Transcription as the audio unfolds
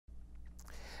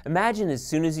Imagine as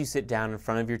soon as you sit down in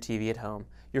front of your TV at home,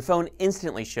 your phone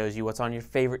instantly shows you what's on your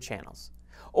favorite channels.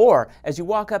 Or, as you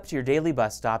walk up to your daily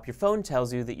bus stop, your phone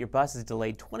tells you that your bus is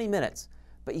delayed 20 minutes,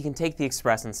 but you can take the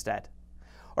express instead.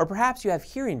 Or perhaps you have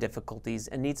hearing difficulties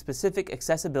and need specific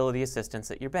accessibility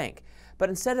assistance at your bank, but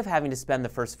instead of having to spend the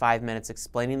first 5 minutes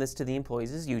explaining this to the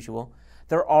employees as usual,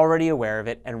 they're already aware of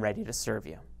it and ready to serve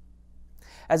you.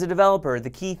 As a developer, the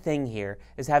key thing here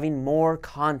is having more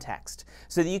context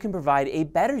so that you can provide a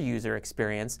better user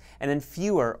experience and in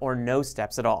fewer or no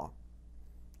steps at all.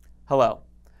 Hello,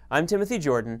 I'm Timothy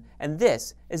Jordan, and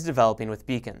this is Developing with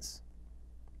Beacons.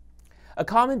 A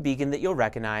common beacon that you'll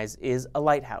recognize is a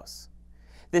lighthouse.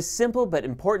 This simple but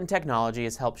important technology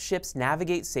has helped ships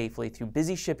navigate safely through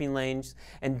busy shipping lanes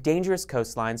and dangerous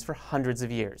coastlines for hundreds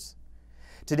of years.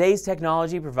 Today's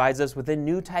technology provides us with a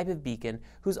new type of beacon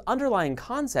whose underlying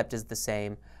concept is the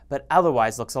same, but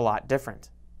otherwise looks a lot different.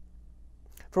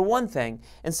 For one thing,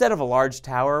 instead of a large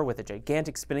tower with a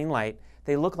gigantic spinning light,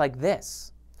 they look like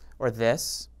this, or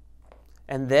this,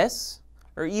 and this,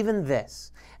 or even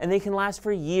this, and they can last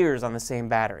for years on the same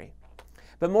battery.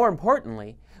 But more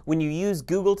importantly, when you use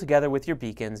Google together with your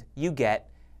beacons, you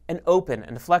get an open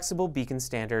and flexible beacon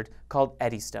standard called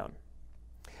Eddystone,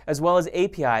 as well as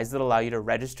APIs that allow you to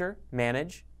register,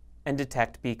 manage, and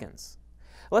detect beacons.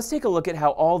 Let's take a look at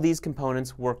how all these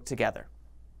components work together.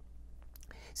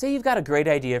 Say you've got a great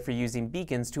idea for using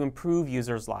beacons to improve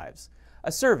users' lives,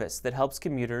 a service that helps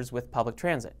commuters with public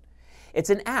transit. It's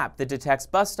an app that detects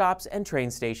bus stops and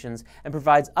train stations and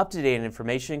provides up-to-date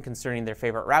information concerning their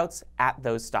favorite routes at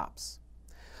those stops.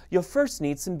 You'll first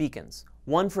need some beacons,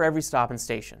 one for every stop and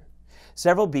station.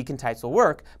 Several beacon types will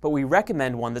work, but we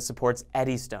recommend one that supports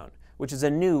Eddystone, which is a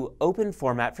new open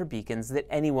format for beacons that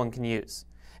anyone can use.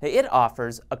 It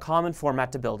offers a common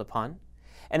format to build upon,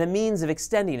 and a means of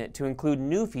extending it to include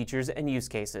new features and use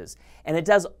cases. And it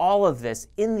does all of this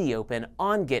in the open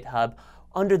on GitHub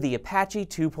under the Apache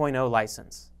 2.0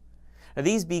 license. Now,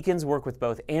 these beacons work with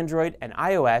both Android and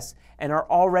iOS and are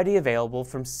already available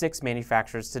from 6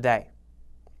 manufacturers today.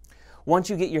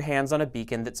 Once you get your hands on a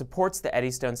beacon that supports the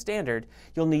Eddystone standard,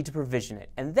 you'll need to provision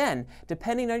it, and then,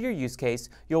 depending on your use case,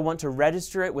 you'll want to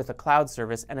register it with a cloud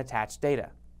service and attach data.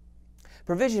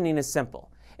 Provisioning is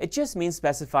simple. It just means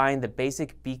specifying the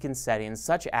basic beacon settings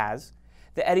such as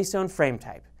the Eddystone frame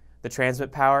type, the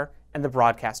transmit power, and the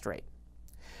broadcast rate.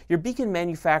 Your beacon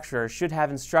manufacturer should have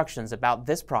instructions about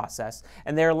this process,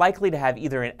 and they are likely to have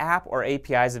either an app or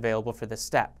APIs available for this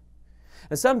step.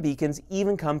 Now, some beacons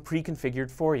even come pre-configured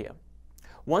for you.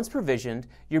 Once provisioned,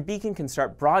 your beacon can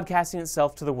start broadcasting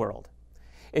itself to the world.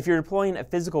 If you're deploying a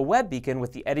physical web beacon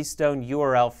with the Eddystone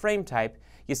URL frame type,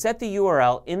 you set the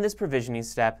URL in this provisioning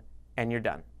step, and you're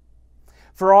done.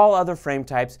 For all other frame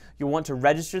types, you'll want to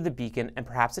register the beacon and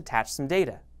perhaps attach some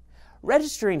data.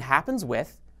 Registering happens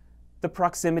with the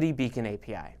Proximity Beacon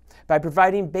API by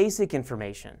providing basic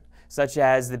information, such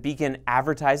as the beacon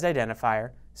advertised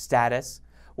identifier, status,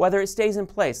 whether it stays in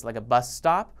place like a bus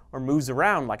stop or moves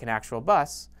around like an actual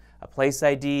bus, a place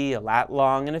ID, a lat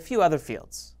long, and a few other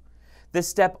fields. This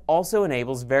step also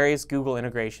enables various Google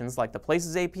integrations like the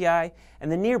Places API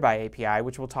and the Nearby API,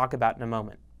 which we'll talk about in a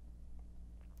moment.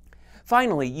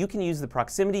 Finally, you can use the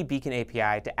Proximity Beacon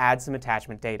API to add some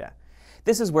attachment data.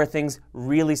 This is where things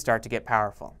really start to get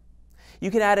powerful.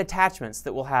 You can add attachments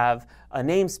that will have a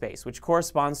namespace, which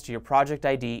corresponds to your project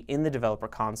ID in the developer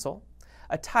console,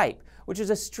 a type, which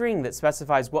is a string that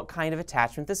specifies what kind of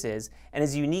attachment this is and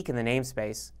is unique in the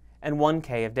namespace, and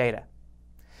 1K of data.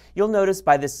 You'll notice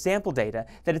by this sample data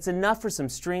that it's enough for some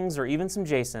strings or even some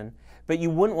JSON, but you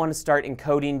wouldn't want to start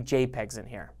encoding JPEGs in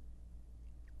here.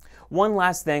 One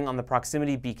last thing on the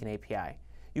Proximity Beacon API.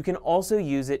 You can also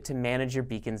use it to manage your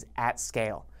beacons at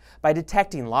scale by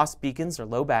detecting lost beacons or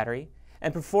low battery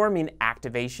and performing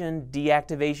activation,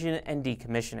 deactivation, and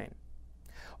decommissioning.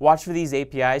 Watch for these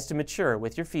APIs to mature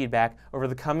with your feedback over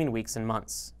the coming weeks and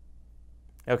months.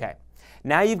 Okay,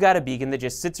 now you've got a beacon that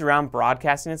just sits around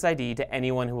broadcasting its ID to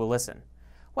anyone who will listen.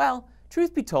 Well,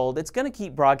 truth be told, it's going to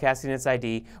keep broadcasting its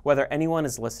ID whether anyone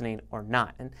is listening or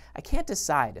not, and I can't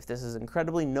decide if this is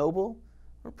incredibly noble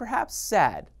or perhaps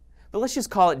sad, but let's just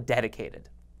call it dedicated.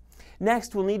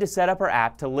 Next, we'll need to set up our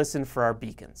app to listen for our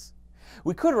beacons.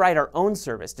 We could write our own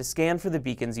service to scan for the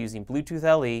beacons using Bluetooth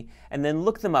LE and then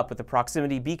look them up with the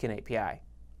Proximity Beacon API.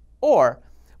 Or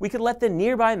we could let the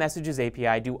Nearby Messages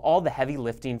API do all the heavy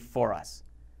lifting for us.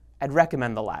 I'd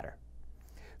recommend the latter.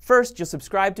 First, you'll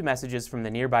subscribe to messages from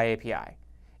the Nearby API.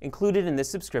 Included in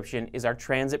this subscription is our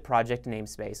transit project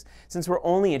namespace, since we're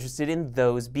only interested in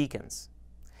those beacons.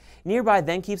 Nearby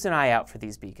then keeps an eye out for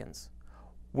these beacons.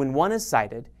 When one is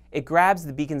sighted, It grabs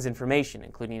the beacon's information,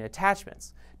 including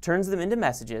attachments, turns them into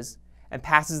messages, and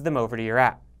passes them over to your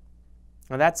app.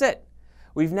 Now that's it.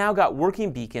 We've now got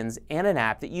working beacons and an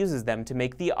app that uses them to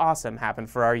make the awesome happen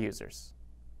for our users.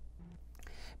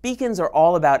 Beacons are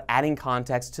all about adding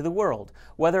context to the world,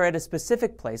 whether at a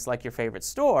specific place like your favorite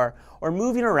store or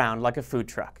moving around like a food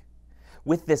truck.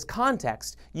 With this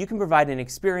context, you can provide an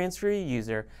experience for your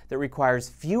user that requires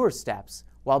fewer steps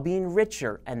while being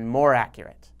richer and more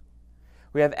accurate.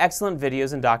 We have excellent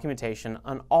videos and documentation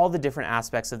on all the different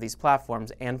aspects of these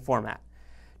platforms and format.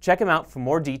 Check them out for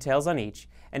more details on each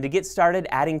and to get started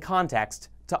adding context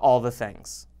to all the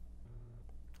things.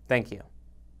 Thank you.